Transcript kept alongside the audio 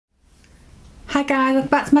Hi guys, welcome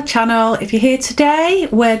back to my channel. If you're here today,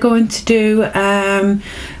 we're going to do,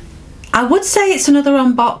 I would say it's another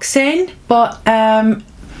unboxing, but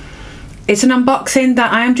it's an unboxing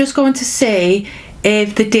that I am just going to see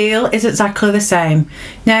if the deal is exactly the same.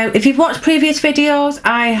 Now, if you've watched previous videos,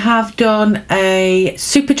 I have done a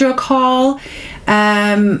Superdrug haul.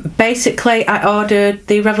 Basically, I ordered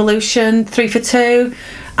the Revolution 3 for 2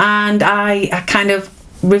 and I kind of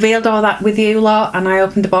revealed all that with you lot, and I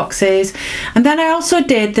opened the boxes. And then I also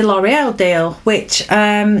did the L'Oreal deal, which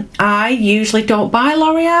I usually don't buy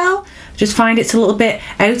L'Oreal. Just find it's a little bit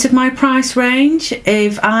out of my price range.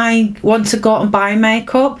 If I want to go out and buy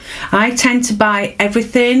makeup, I tend to buy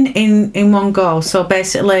everything in one go. So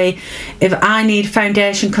basically, if I need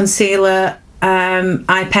foundation, concealer,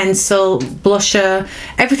 eye pencil, blusher,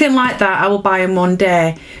 everything like that, I will buy in one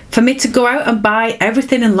day. For me to go out and buy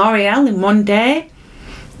everything in L'Oreal in one day,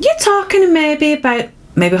 you're talking maybe about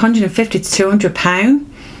 150 to 200 pounds,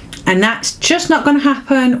 and that's just not going to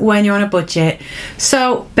happen when you're on a budget.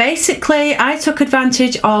 So basically, I took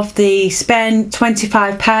advantage of the spend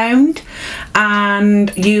 £25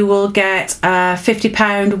 and you will get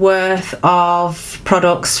 £50 worth of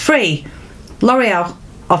products free. L'Oreal,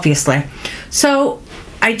 obviously. So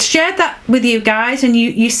I shared that with you guys, and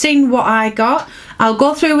you've seen what I got. I'll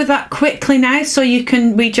go through with that quickly now so you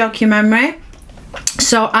can re-jog your memory.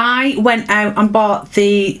 So I went out and bought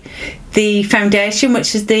the foundation,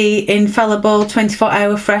 which is the Infallible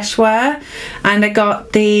 24-hour fresh wear, and I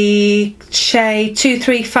got the shade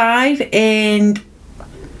 235 in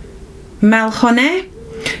Mel Honey.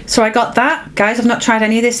 So I got that. Guys, I've not tried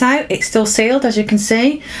any of this out. It's still sealed, as you can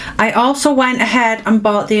see. I also went ahead and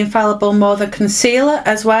bought the Infallible More Than Concealer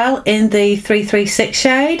as well in the 336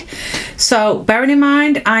 shade. So bearing in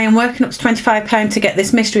mind, I am working up to £25 to get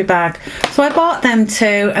this mystery bag. So I bought them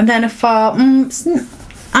two, and then I thought,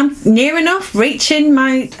 I'm near enough reaching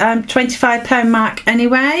my £25 mark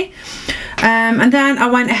anyway. And then I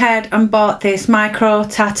went ahead and bought this Micro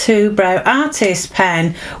Tattoo Brow Artist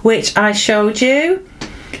pen, which I showed you.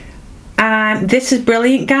 This is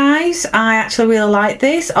brilliant, guys. I actually really like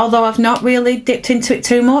this, although I've not really dipped into it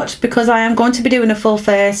too much because I am going to be doing a full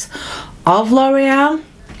face of L'Oreal,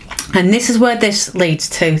 and this is where this leads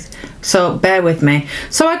to, so bear with me.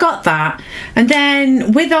 So I got that, and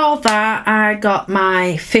then with all that I got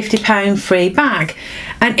my £50 free bag,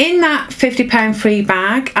 and in that £50 free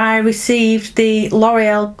bag I received the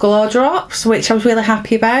L'Oreal Glow Drops, which I was really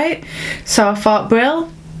happy about. So I thought,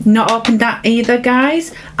 brill. Not opened that either,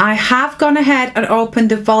 guys. I have gone ahead and opened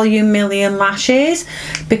the Volume Million Lashes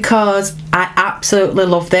because I absolutely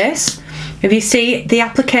love this. If you see, the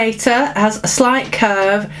applicator has a slight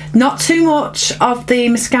curve. Not too much of the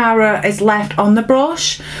mascara is left on the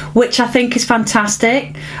brush, which I think is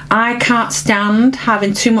fantastic. I can't stand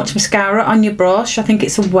having too much mascara on your brush. I think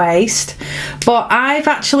it's a waste. But I've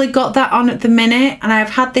actually got that on at the minute, and I've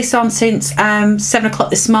had this on since 7 o'clock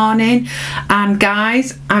this morning. And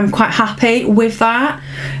guys, I'm quite happy with that.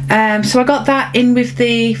 So I got that in with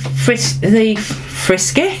the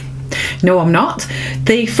Frisky. No, I'm not.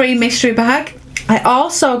 The free mystery bag. I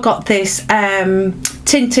also got this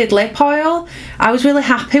tinted lip oil. I was really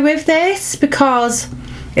happy with this because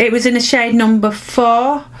it was in a shade number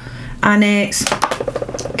 4, and it's,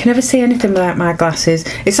 I can never see anything without my glasses.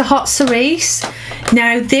 It's a hot cerise.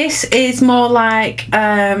 Now this is more like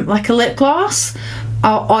a lip gloss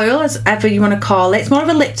or oil, as ever you want to call it. It's more of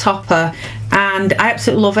a lip topper, and I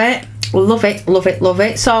absolutely love it. Love it, love it, love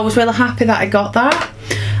it. So I was really happy that I got that.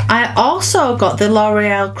 I also got the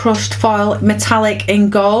L'Oreal Crushed Foil Metallic in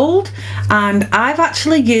Gold, and I've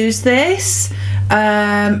actually used this.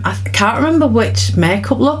 I can't remember which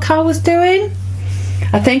makeup look I was doing.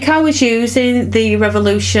 I think I was using the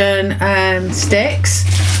Revolution sticks,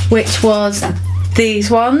 which was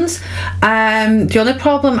these ones. The only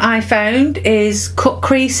problem I found is cut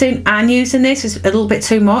creasing and using this is a little bit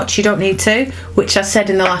too much. You don't need to, which I said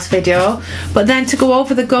in the last video. But then to go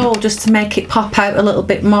over the gold, just to make it pop out a little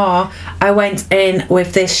bit more, I went in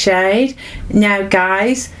with this shade. Now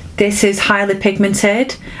guys, this is highly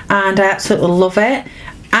pigmented and I absolutely love it.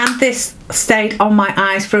 And this stayed on my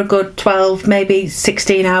eyes for a good 12, maybe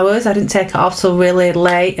 16 hours. I didn't take it off till really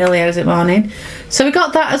late, early hours in the morning. So we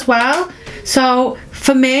got that as well. So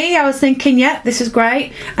for me, I was thinking, yeah, this is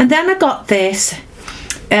great. And then I got this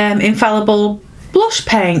Infallible blush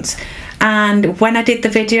paint, and when I did the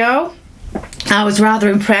video I was rather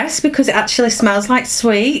impressed because it actually smells like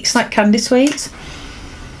sweets, like candy sweets.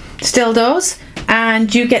 Still does.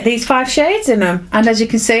 And you get these 5 shades in them, and as you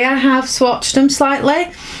can see I have swatched them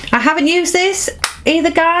slightly. I haven't used this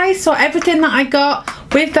either, guys, so everything that I got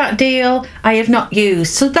with that deal I have not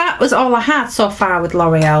used. So that was all I had so far with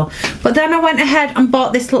L'Oreal. But then I went ahead and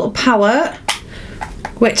bought this little palette,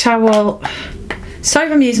 which I will... Sorry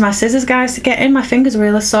if I'm using my scissors, guys, to get in. My fingers are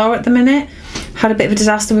really sore at the minute. Had a bit of a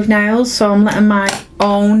disaster with nails, so I'm letting my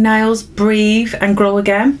own nails breathe and grow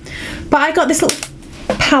again. But I got this little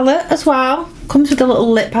palette as well. Comes with a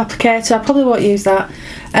little lip applicator. I probably won't use that.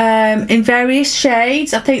 In various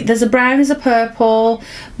shades. I think there's a brown, there's a purple,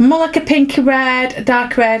 more like a pinky red, a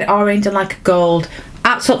dark red, orange, and like a gold.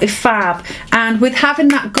 Absolutely fab. And with having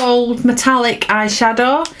that gold metallic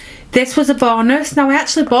eyeshadow, this was a bonus. Now I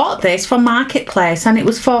actually bought this from Marketplace and it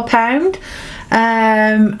was £4.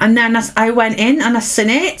 And then I went in and I seen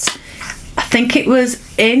it. I think it was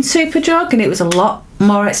in Superdrug and it was a lot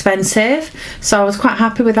more expensive. So I was quite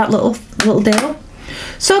happy with that little deal.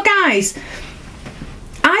 So guys,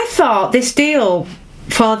 I thought this deal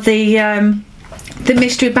for the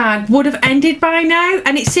mystery bag would have ended by now,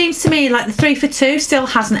 and it seems to me like the 3 for 2 still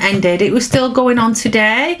hasn't ended. It was still going on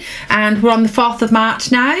today and we're on the 4th of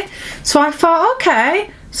March now. So I thought,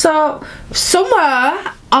 okay, so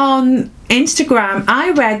somewhere on Instagram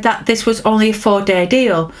I read that this was only a 4-day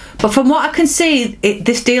deal, but from what I can see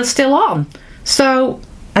this deal's still on. So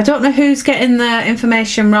I don't know who's getting the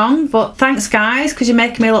information wrong, but thanks guys, because you're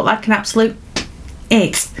making me look like an absolute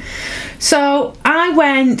it. So I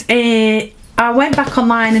went back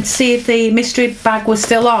online and to see if the mystery bag was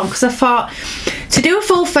still on, because I thought to do a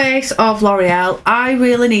full face of L'Oreal I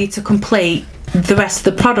really need to complete the rest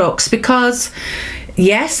of the products, because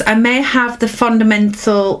yes, I may have the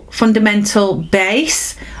fundamental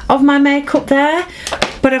base of my makeup there,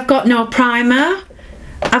 but I've got no primer,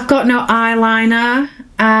 I've got no eyeliner,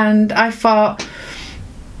 and I thought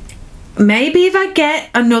maybe if I get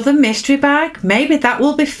another mystery bag, maybe that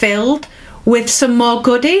will be filled with some more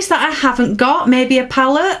goodies that I haven't got, maybe a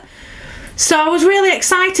palette. So I was really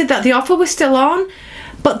excited that the offer was still on,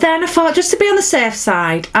 but then I thought just to be on the safe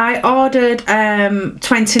side I ordered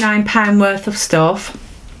 £29 worth of stuff,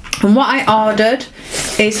 and what I ordered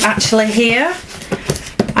is actually here.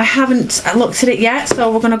 I haven't looked at it yet,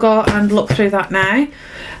 so we're going to go and look through that now.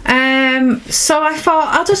 So I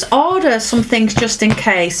thought I'll just order some things just in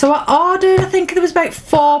case. So I ordered, I think there was about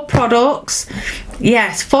 4 products.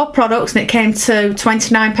 Yes, 4 products, and it came to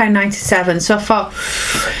 £29.97. So I thought,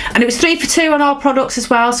 and it was 3 for 2 on all products as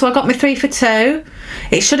well, so I got my 3 for 2.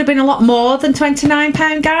 It should have been a lot more than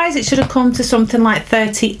 £29, guys. It should have come to something like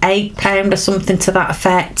 £38 or something to that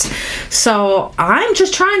effect. So I'm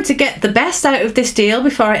just trying to get the best out of this deal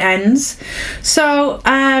before it ends. So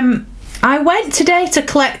I went today to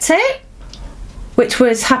collect it, which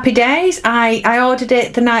was happy days. I ordered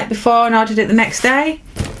it the night before and ordered it the next day.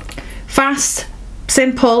 Fast,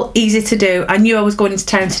 simple, easy to do. I knew I was going into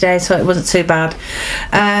town today, so it wasn't too bad.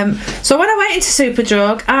 So when I went into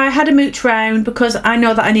Superdrug, I had a mooch round because I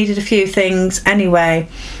know that I needed a few things anyway.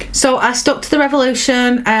 So I stuck to the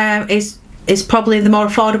Revolution. Is probably the more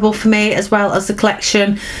affordable for me, as well as the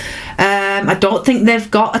collection. I don't think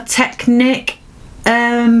they've got a Technic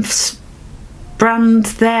brand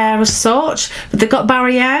there as such, but they've got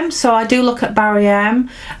Barry M, so I do look at Barry M.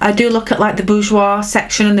 I do look at like the Bourjois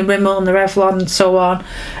section and the Rimmel and the Revlon and so on,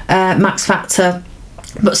 Max Factor.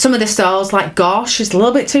 But some of the stores like Gosh is a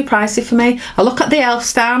little bit too pricey for me. I look at the e.l.f.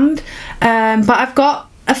 stand, but I've got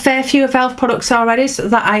a fair few of e.l.f. products already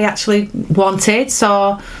that I actually wanted,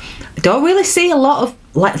 so I don't really see a lot of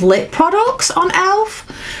like lip products on e.l.f.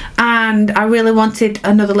 and I really wanted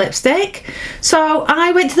another lipstick, so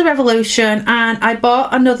I went to the Revolution and I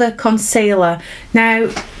bought another concealer. Now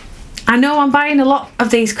I know I'm buying a lot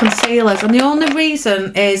of these concealers, and the only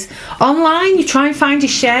reason is online you try and find your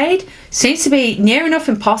shade, seems to be near enough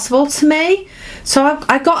impossible to me. So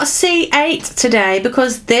I got a C8 today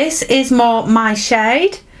because this is more my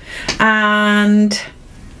shade, and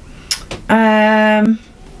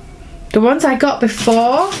the ones I got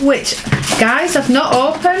before, which guys I've not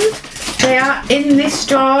opened, they are in this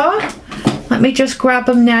drawer. Let me just grab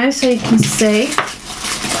them now so you can see,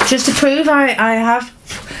 just to prove I have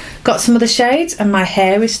got some of the shades, and my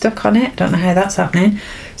hair is stuck on it. Don't know how that's happening.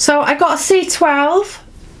 So I got a C12.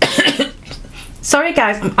 Sorry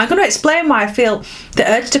guys, I'm going to explain why I feel the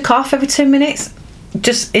urge to cough every 2 minutes,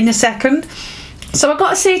 just in a second. So I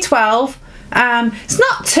got a C12. It's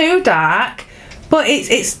not too dark, but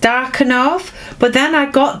it's dark enough. But then I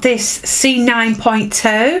got this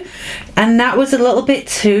C9.2, and that was a little bit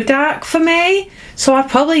too dark for me. so I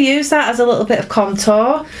probably use that as a little bit of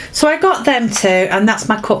contour. So I got them two, and that's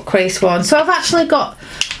my cut crease one. So I've got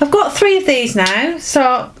 3 of these now,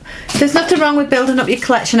 so there's nothing wrong with building up your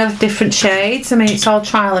collection of different shades. I mean, it's all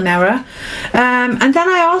trial and error. And then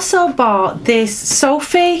I also bought this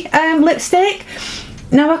Sophie lipstick.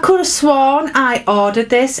 Now I could have sworn I ordered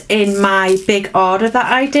this in my big order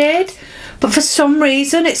that I did, but for some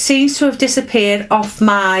reason it seems to have disappeared off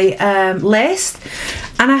my list,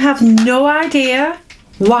 and I have no idea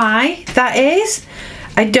why that is.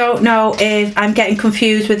 I don't know if I'm getting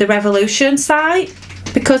confused with the Revolution site,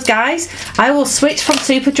 because guys, I will switch from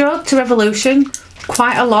Superdrug to Revolution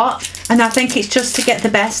quite a lot, and I think it's just to get the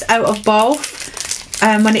best out of both.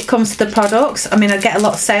 When it comes to the products, I mean, I get a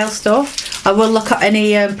lot of sale stuff. I will look at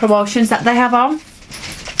any promotions that they have on.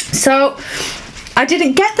 So I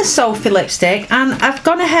didn't get the Sophie lipstick, and I've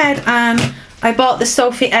gone ahead and I bought the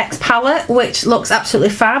Sophie X palette, which looks absolutely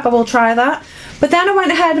fab. I will try that. But then I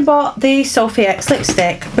went ahead and bought the Sophie X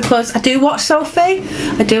lipstick because I do watch Sophie.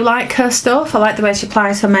 I do like her stuff. I like the way she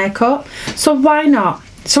applies her makeup. So why not?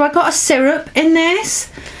 So I got a syrup in this,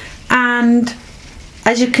 and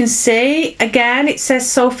as you can see, again, it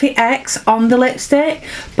says Sophie X on the lipstick,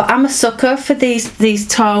 but I'm a sucker for these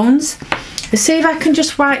tones. Let's see if I can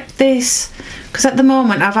just wipe this, because at the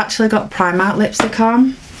moment I've actually got Primark lipstick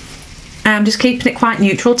on. I'm just keeping it quite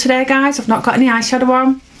neutral today, guys. I've not got any eyeshadow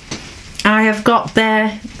on. I have got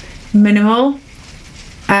bare minimal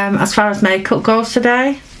as far as makeup goes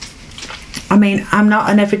today. I mean, I'm not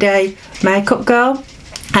an everyday makeup girl.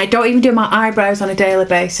 I don't even do my eyebrows on a daily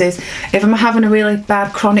basis. If I'm having a really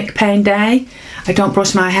bad chronic pain day, I don't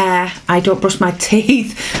brush my hair, I don't brush my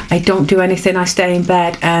teeth, I don't do anything, I stay in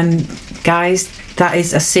bed. And guys, that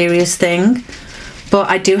is a serious thing. But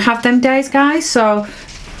I do have them days, guys, so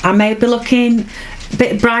I may be looking a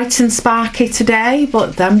bit bright and sparky today,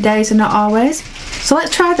 but them days are not always. So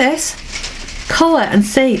let's try this colour and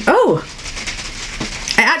see. Oh,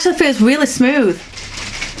 it actually feels really smooth.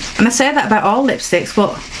 And I say that about all lipsticks,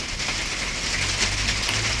 but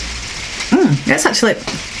that's actually a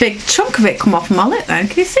big chunk of it come off my lip then.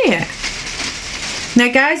 Can you see it?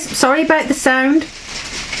 Now guys, sorry about the sound.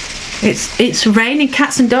 It's raining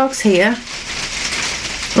cats and dogs here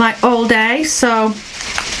like all day, so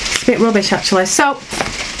it's a bit rubbish actually. So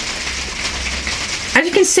as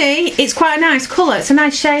you can see, it's quite a nice colour. It's a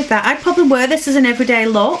nice shade that I'd probably wear this as an everyday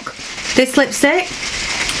look, this lipstick.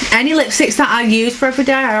 Any lipsticks that I use for every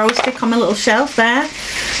day, I always stick on my little shelf there.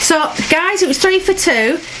 So guys, it was 3 for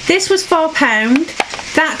 2. This was £4.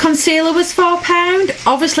 That concealer was £4.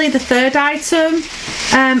 Obviously the third item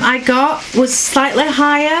I got was slightly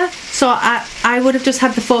higher, so I would have just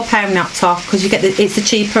had the £4 knocked off, because you get it's the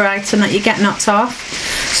cheaper item that you get knocked off.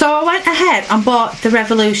 So I went ahead and bought the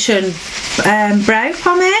Revolution brow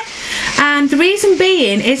pomade, and the reason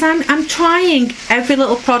being is I'm trying every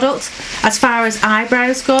little product as far as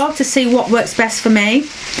eyebrows go to see what works best for me.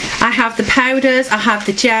 I have the powders, I have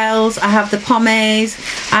the gels, I have the pomades,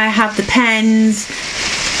 I have the pens,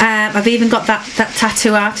 I've even got that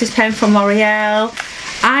tattoo artist pen from L'Oreal.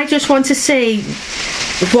 I just want to see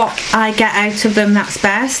what I get out of them that's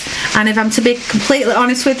best. And if I'm to be completely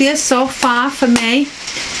honest with you, so far for me,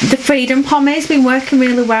 the Freedom pomade's been working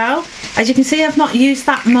really well. As you can see, I've not used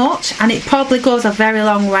that much, and it probably goes a very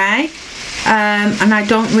long way. And I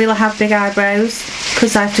don't really have big eyebrows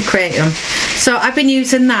because I have to create them, so I've been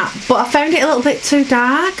using that, but I found it a little bit too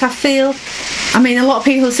dark. I mean, a lot of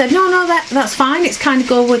people said no, that's fine, it's kind of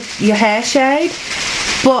go with your hair shade,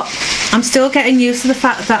 but I'm still getting used to the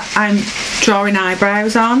fact that I'm drawing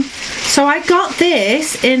eyebrows on. So I got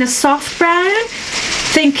this in a soft brown,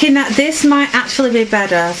 thinking that this might actually be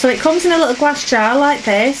better. So it comes in a little glass jar like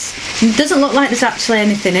this, and it doesn't look like there's actually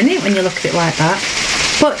anything in it when you look at it like that.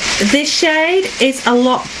 But this shade is a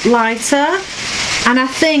lot lighter, and I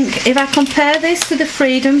think if I compare this to the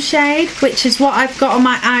Freedom shade, which is what I've got on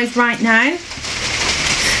my eyes right now,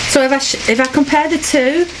 so if I compare the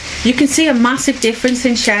two, you can see a massive difference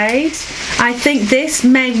in shades. I think this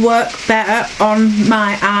may work better on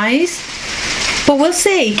my eyes, but we'll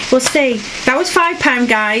see. That was £5,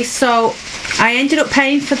 guys, so I ended up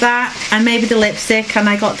paying for that and maybe the lipstick, and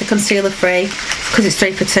I got the concealer free because it's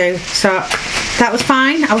 3 for 2, so that was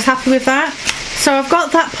fine. I was happy with that. So I've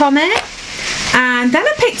got that pomade, and then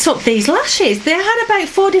I picked up these lashes. They had about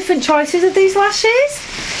 4 different choices of these lashes,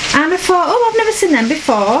 and I thought, oh, I've never seen them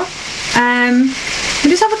before. We'll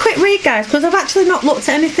just have a quick read, guys, because I've actually not looked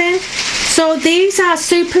at anything. So these are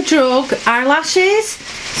Superdrug eyelashes.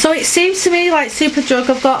 So it seems to me like Superdrug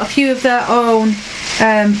have got a few of their own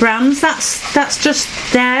brands. That's just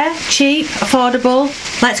there, cheap, affordable,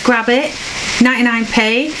 let's grab it.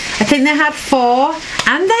 99p. I think they had 4,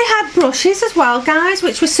 and they had brushes as well, guys,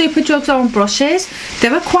 which were Superdrug's own brushes. They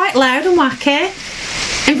were quite loud and wacky.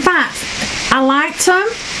 In fact, I liked them,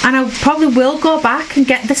 and I probably will go back and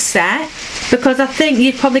get the set, because I think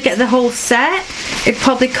you'd probably get the whole set. It'd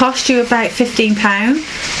probably cost you about £15,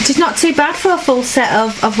 which is not too bad for a full set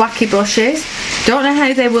of wacky brushes. Don't know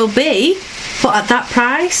how they will be, but at that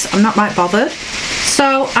price, I'm not right bothered.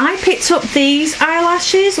 So I picked up these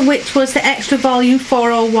eyelashes, which was the Extra Volume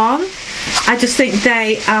 401. I just think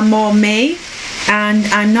they are more me, and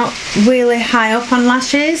I'm not really high up on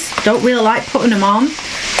lashes. Don't really like putting them on.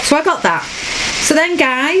 So I got that. So then,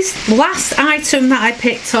 guys, last item that I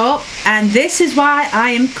picked up, and this is why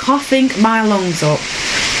I am coughing my lungs up.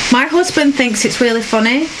 My husband thinks it's really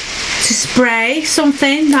funny to spray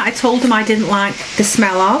something that I told him I didn't like the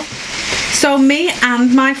smell of. So me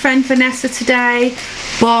and my friend Vanessa today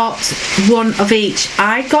bought one of each.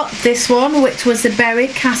 I got this one, which was the Berry,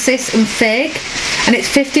 Cassis and Fig, and it's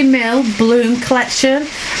 50ml Bloom collection,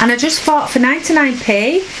 and I just thought for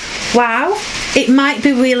 99p, wow, it might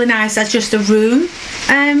be really nice as just a room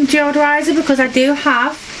deodorizer, because I do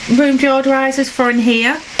have room deodorizers for in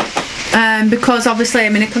here, because obviously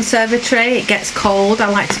I'm in a conservatory, it gets cold, I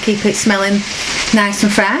like to keep it smelling nice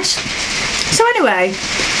and fresh. So anyway,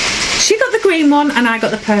 she got the green one and I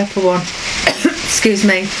got the purple one. Excuse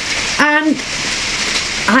me. And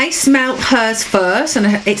I smelled hers first,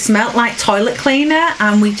 and it smelled like toilet cleaner,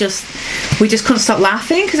 and we just couldn't stop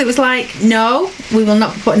laughing, because it was like, no, we will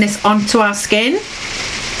not be putting this onto our skin.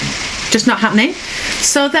 Just not happening.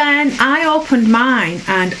 So then I opened mine,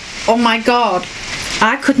 and oh my god,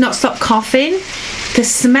 I could not stop coughing. The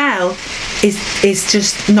smell is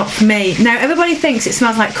just not for me. Now everybody thinks it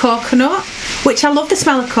smells like coconut, which I love the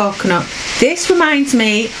smell of coconut. This reminds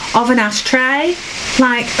me of an ashtray,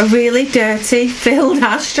 like a really dirty filled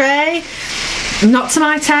ashtray. Not to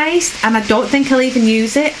my taste, and I don't think I'll even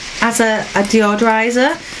use it as a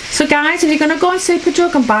deodorizer. So guys, if you're going to go on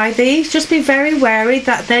Superdrug and buy these, just be very wary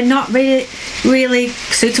that they're not really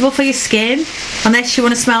suitable for your skin, unless you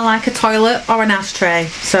want to smell like a toilet or an ashtray.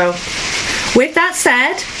 So with that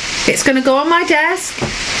said, it's going to go on my desk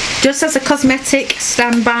just as a cosmetic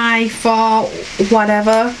standby for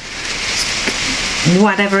whatever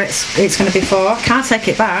it's going to be for. Can't take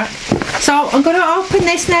it back. So I'm going to open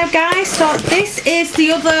this now, guys. So this is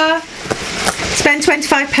the other spend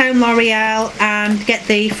 £25 L'Oreal and get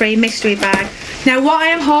the free mystery bag. Now what I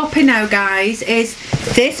am hoping now, guys, is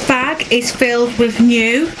this bag is filled with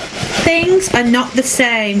new things and not the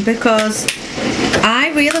same, because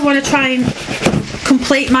I really want to try and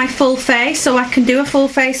complete my full face, so I can do a full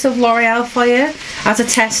face of L'Oreal for you as a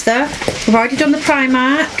tester. I've already done the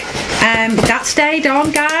Primark. That stayed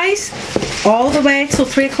on, guys, all the way till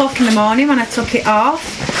 3 o'clock in the morning when I took it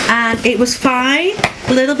off, and it was fine.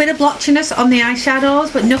 A little bit of blotchiness on the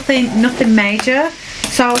eyeshadows, but nothing major,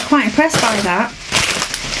 so I was quite impressed by that.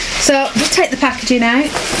 So just take the packaging out.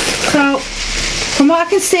 So from what I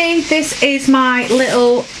can see, this is my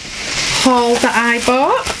little haul that I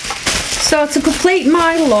bought. So to complete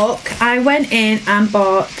my look, I went in and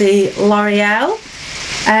bought the L'Oreal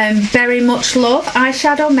Very Much Love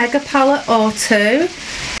eyeshadow mega palette O2.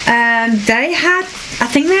 They had, I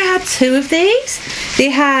think they had 2 of these. They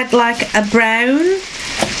had like a brown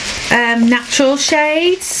natural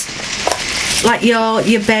shades, like your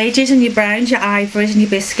beiges and your browns, your ivories and your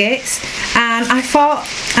biscuits, and I thought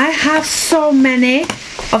I have so many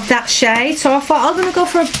of that shade, so I thought I'm going to go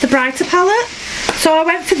for the brighter palette. So I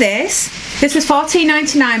went for this. This was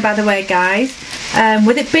 $14.99, by the way, guys.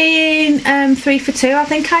 With it being 3 for 2, I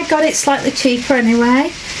think I got it slightly cheaper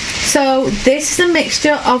anyway. So this is a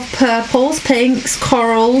mixture of purples, pinks,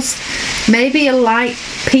 corals, maybe a light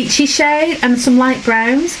peachy shade and some light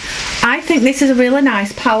browns. I think this is a really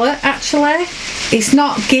nice palette, actually. It's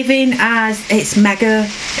not giving as it's mega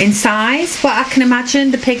in size, but I can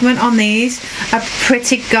imagine the pigment on these are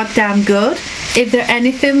pretty goddamn good if they're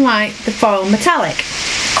anything like the foil metallic.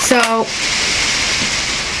 So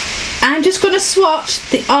I'm just going to swatch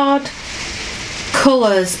the odd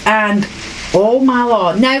colours, and oh my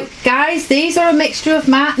lord. Now guys, these are a mixture of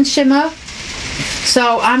matte and shimmer,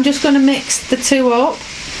 so I'm just going to mix the 2 up.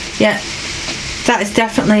 Yeah, that is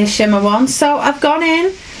definitely a shimmer one. So I've gone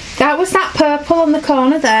in, that was that purple on the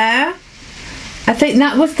corner there, I think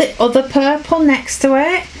that was the other purple next to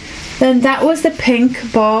it, then that was the pink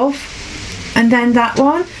above, and then that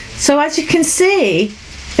one. So as you can see,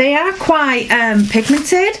 they are quite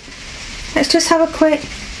pigmented. Let's just have a quick.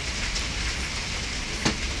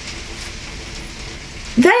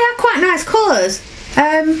 They are quite nice colours.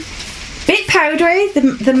 Bit powdery,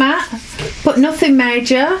 the matte, but nothing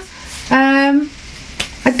major.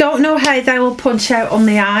 I don't know how they will punch out on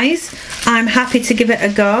the eyes. I'm happy to give it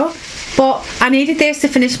a go, but I needed this to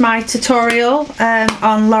finish my tutorial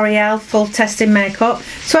on L'Oreal full testing makeup,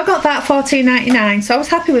 so I got that $14.99, so I was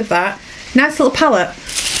happy with that. Nice little palette.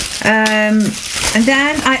 And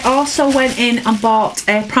then I also went in and bought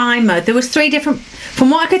a primer. There was 3 different, from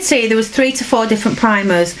what I could see, there was 3 to 4 different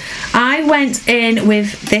primers. I went in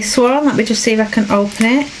with this one. Let me just see if I can open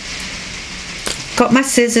it. Got my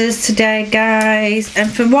scissors today, guys,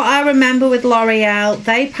 and from what I remember with L'Oreal,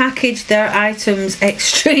 they package their items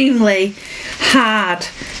extremely hard,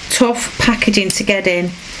 tough packaging to get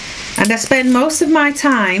in, and I spend most of my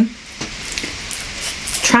time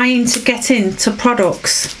trying to get into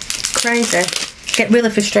products. Crazy. Get really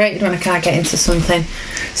frustrated when I can't get into something.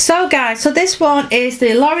 So guys, so this one is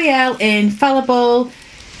the L'Oreal Infallible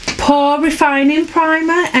Pore Refining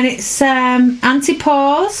Primer, and it's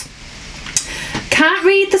anti-pores. Can't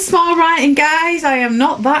read the small writing, guys. I am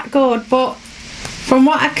not that good, but from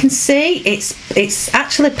what I can see, it's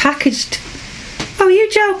actually packaged. Oh, are you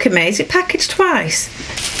joking me? Is it packaged twice?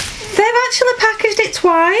 They've actually packaged it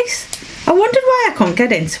twice. I wondered why I couldn't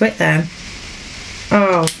get into it then.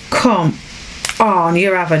 Oh, come on,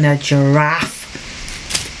 you're having a giraffe.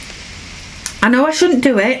 I know I shouldn't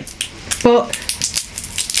do it, but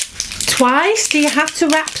twice? Do you have to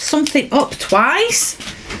wrap something up twice?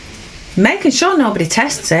 Making sure nobody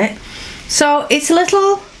tests it. So it's a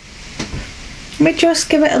little, let me just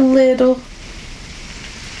give it a little.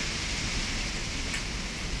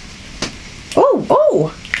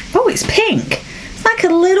 Oh, it's pink. It's like a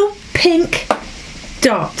little pink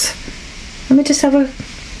dot. Let me just have a,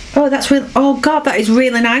 oh, that's real, oh God, that is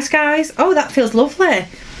really nice, guys. Oh, that feels lovely.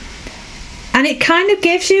 And it kind of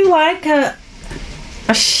gives you like a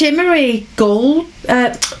shimmery gold,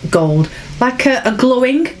 like a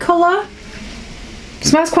glowing colour.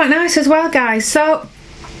 Smells quite nice as well, guys. So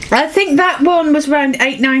I think that one was around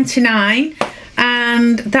 $8.99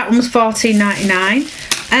 and that one was $14.99.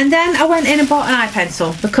 And then I went in and bought an eye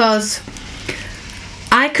pencil because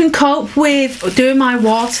I can cope with doing my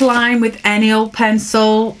waterline with any old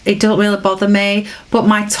pencil. It don't really bother me, but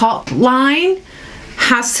my top line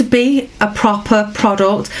has to be a proper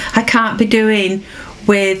product. I can't be doing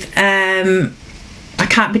with the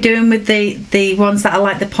ones that are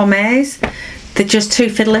like the pomades. They're just too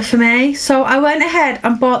fiddly for me. So I went ahead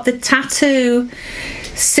and bought the Tattoo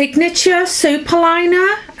Signature Super Liner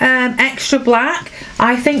Extra Black.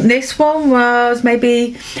 I think this one was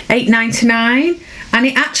maybe $8.99, and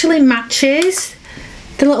it actually matches,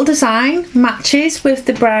 the little design matches with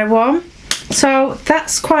the brown one. So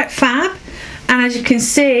that's quite fab. And as you can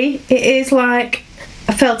see, it is like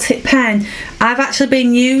a felt tip pen. I've actually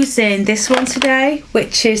been using this one today,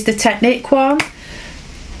 which is the Technique one.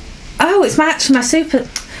 Oh, it's actually my super.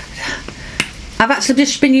 I've actually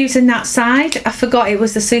just been using that side. I forgot it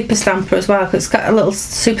was the super stamper as well, because it's got a little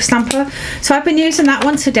super stamper. So I've been using that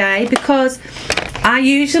one today because I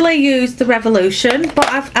usually use the Revolution, but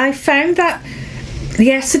I found that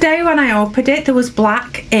yesterday when I opened it, there was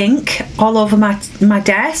black ink all over my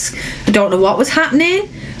desk. I don't know what was happening.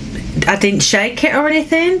 I didn't shake it or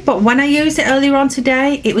anything, but when I used it earlier on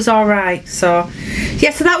today, it was all right. So yeah,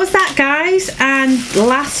 so that was that, guys. And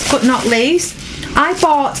last but not least, I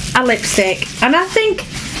bought a lipstick, and I think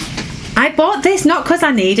I bought this not because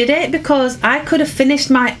I needed it, because I could have finished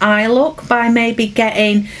my eye look by maybe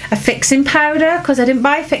getting a fixing powder, because I didn't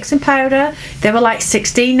buy a fixing powder. They were like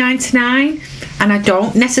 $16.99, and I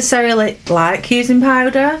don't necessarily like using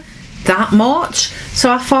powder that much,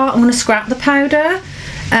 so I thought I'm going to scrap the powder.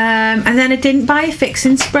 And then I didn't buy a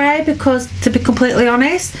fixing spray because, to be completely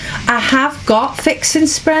honest, I have got fixing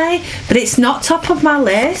spray, but it's not top of my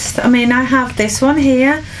list. I mean, I have this one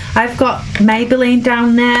here, I've got Maybelline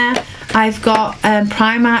down there, I've got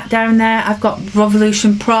Primark down there, I've got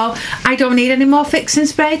Revolution Pro. I don't need any more fixing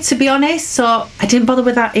spray, to be honest, so I didn't bother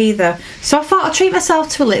with that either. So I thought I'd treat myself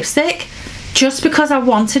to a lipstick just because I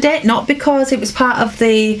wanted it, not because it was part of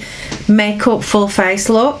the makeup full face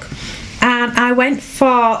look. And I went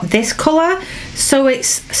for this colour, so it's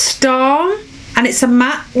Storm, and it's a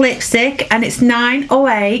matte lipstick, and it's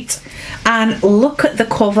 908, and look at the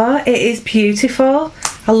cover, it is beautiful.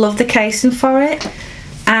 I love the casing for it,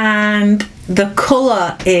 and the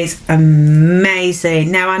colour is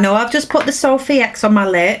amazing. Now I know I've just put the Sophie X on my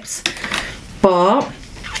lips, but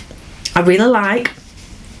I really like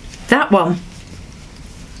that one,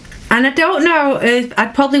 and I don't know if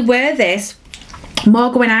I'd probably wear this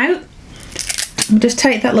more going out. We'll just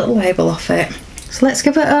take that little label off it. So let's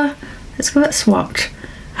give it a swatch.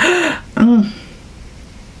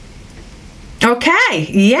 Okay,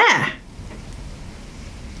 yeah.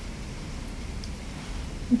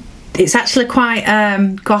 It's actually quite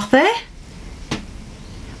gothy.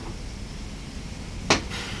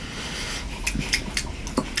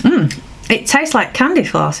 It tastes like candy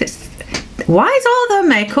floss. Why is all the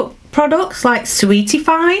makeup products like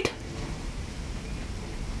sweetified?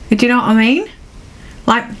 Do you know what I mean?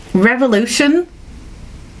 Like Revolution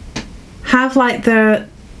have like the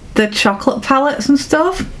chocolate palettes and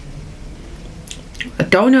stuff. I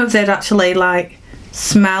don't know if they'd actually like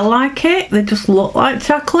smell like it. They just look like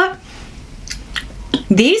chocolate.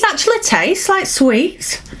 These actually taste like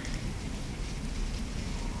sweets.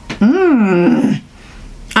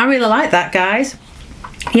 I really like that, guys.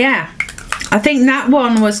 Yeah, I think that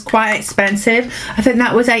one was quite expensive. I think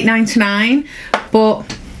that was $8.99,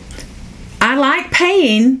 but I like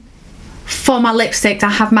paying for my lipsticks. I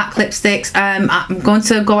have MAC lipsticks. I'm going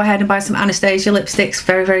to go ahead and buy some Anastasia lipsticks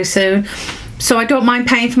very, very soon. So I don't mind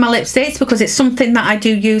paying for my lipsticks because it's something that I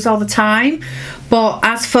do use all the time. But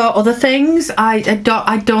as for other things, I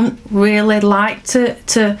don't really like to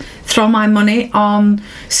throw my money on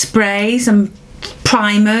sprays and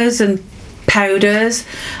primers and powders.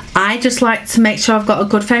 I just like to make sure I've got a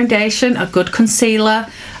good foundation, a good concealer,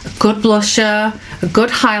 a good blusher, a good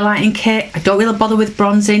highlighting kit. I don't really bother with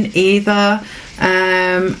bronzing either.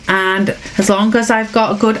 And as long as I've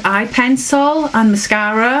got a good eye pencil and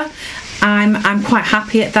mascara, I'm quite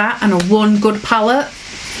happy at that, and one good palette.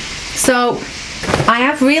 So I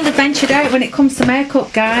have really ventured out when it comes to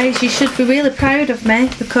makeup, guys. You should be really proud of me,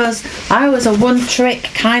 because I was a one trick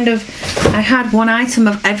kind of, I had one item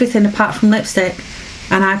of everything apart from lipstick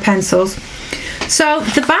and eye pencils. So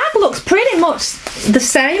the bag looks pretty much the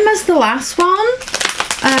same as the last one.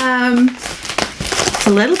 It's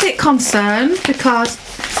a little bit concerned because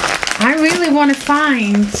I really want to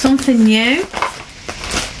find something new.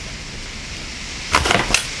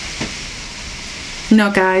 No,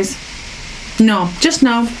 guys. No, just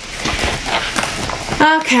no.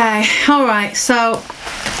 Okay, alright, so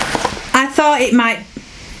I thought it might...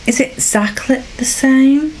 Is it exactly the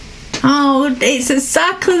same? Oh, it's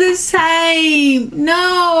exactly the same.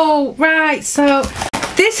 No, right, so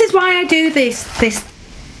this is why I do this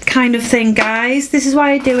kind of thing, guys. This is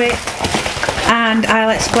why I do it, and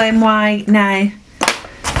I'll explain why now.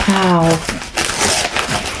 Oh.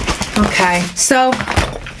 Okay, so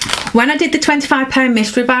when I did the £25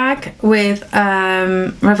 mystery bag with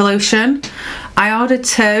Revolution, I ordered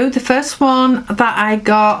two. The first one that I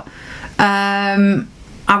got,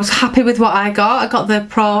 I was happy with what I got. I got the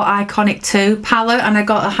Pro Iconic 2 palette, and I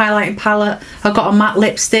got a highlighting palette. I got a matte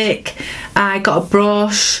lipstick. I got a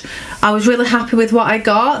brush. I was really happy with what I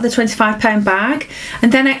got, the £25 bag.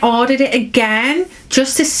 And then I ordered it again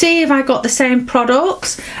just to see if I got the same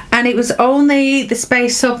products. And it was only the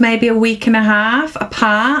space of maybe a week and a half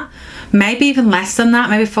apart. Maybe even less than that,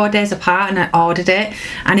 maybe 4 days apart, and I ordered it,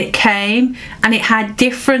 and it came, and it had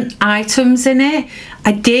different items in it.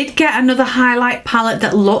 I did get another highlight palette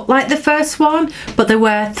that looked like the first one, but there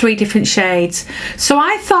were 3 different shades. So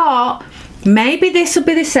I thought maybe this would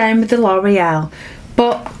be the same with the L'Oreal,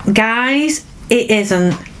 but guys, it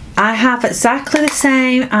isn't. I have exactly the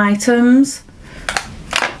same items,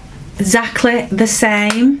 exactly the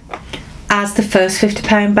same as the first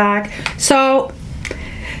 £50 bag. So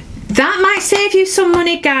that might save you some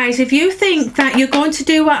money, guys. If you think that you're going to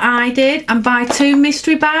do what I did and buy 2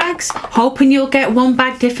 mystery bags, hoping you'll get one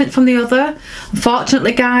bag different from the other,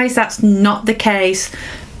 unfortunately, guys, that's not the case.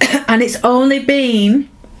 And it's only been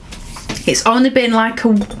like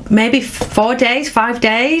maybe 4 days, 5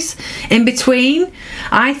 days in between.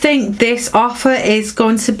 I think this offer is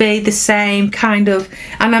going to be the same kind of,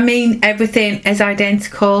 and I mean everything is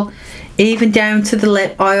identical, even down to the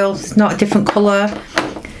lip oil. It's not a different colour.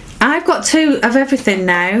 I've got 2 of everything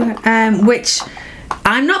now, which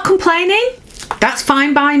I'm not complaining. That's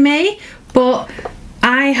fine by me, but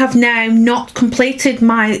I have now not completed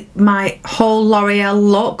my whole L'Oreal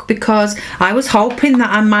look, because I was hoping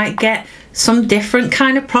that I might get some different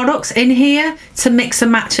kind of products in here to mix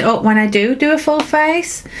and match it up when I do a full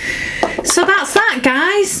face. So that's that,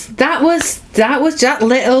 guys. That was that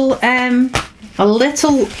little a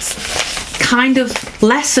little kind of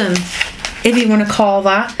lesson, if you want to call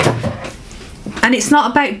that. And it's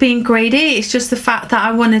not about being greedy, it's just the fact that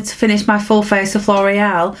I wanted to finish my full face of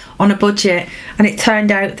L'Oreal on a budget, and it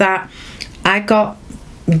turned out that I got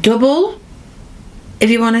double, if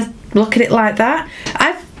you want to look at it like that.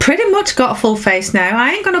 I've pretty much got a full face now.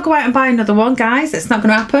 I ain't going to go out and buy another one, guys. That's not going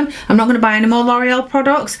to happen. I'm not going to buy any more L'Oreal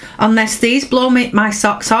products unless these blow my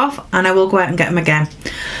socks off, and I will go out and get them again.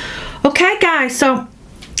 Okay, guys, so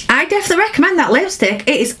I definitely recommend that lipstick.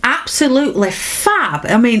 It is absolutely fab.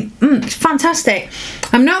 I mean, it's fantastic.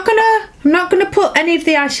 I'm not gonna put any of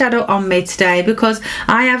the eyeshadow on me today because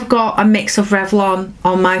I have got a mix of Revlon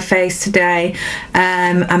on my face today,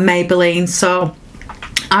 and Maybelline, so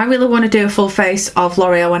I really want to do a full face of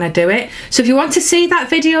L'Oreal when I do it. So if you want to see that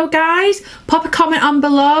video, guys, pop a comment on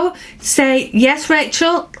below. Say, yes,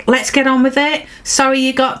 Rachel, let's get on with it. Sorry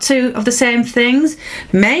you got two of the same things.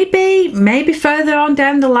 Maybe further on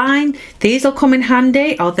down the line, these will come in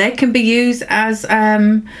handy, or they can be used as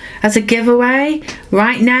a giveaway.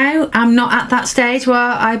 Right now, I'm not at that stage where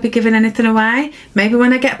I'd be giving anything away. Maybe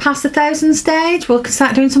when I get past the 1,000 stage, we'll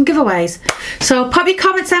start doing some giveaways. So pop your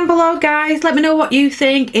comments down below, guys. Let me know what you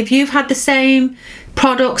think. If you've had the same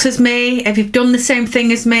products as me, if you've done the same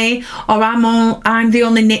thing as me, or I'm the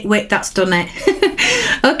only nitwit that's done it.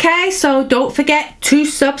 Okay, so don't forget to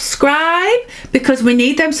subscribe because we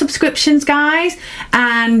need them subscriptions, guys,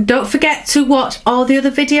 and don't forget to watch all the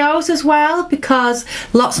other videos as well because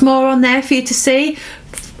lots more on there for you to see.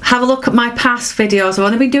 Have a look at my past videos. I've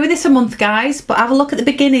only been doing this a month, guys, but have a look at the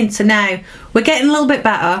beginning to now. We're getting a little bit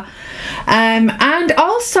better. And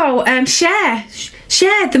also share.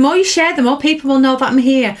 The more you share, the more people will know that I'm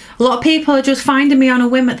here. A lot of people are just finding me on a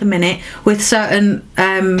whim at the minute with certain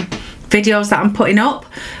videos that I'm putting up,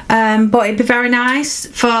 but it'd be very nice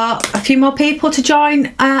for a few more people to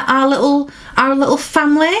join our little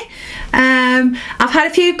family. I've had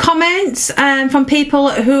a few comments from people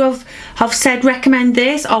who have said recommend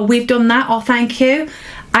this, or we've done that, or thank you.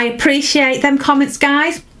 I appreciate them comments,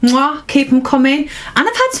 guys. Mwah, keep them coming. And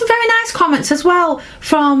I've had some very nice comments as well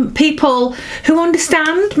from people who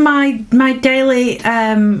understand my daily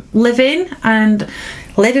living and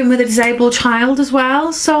living with a disabled child as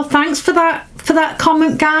well. So thanks for that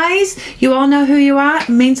comment, guys. You all know who you are. It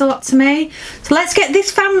means a lot to me. So let's get this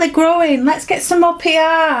family growing. Let's get some more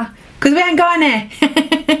PR because we ain't got any.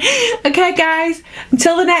 Okay, guys.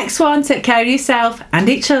 Until the next one, take care of yourself and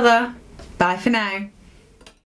each other. Bye for now.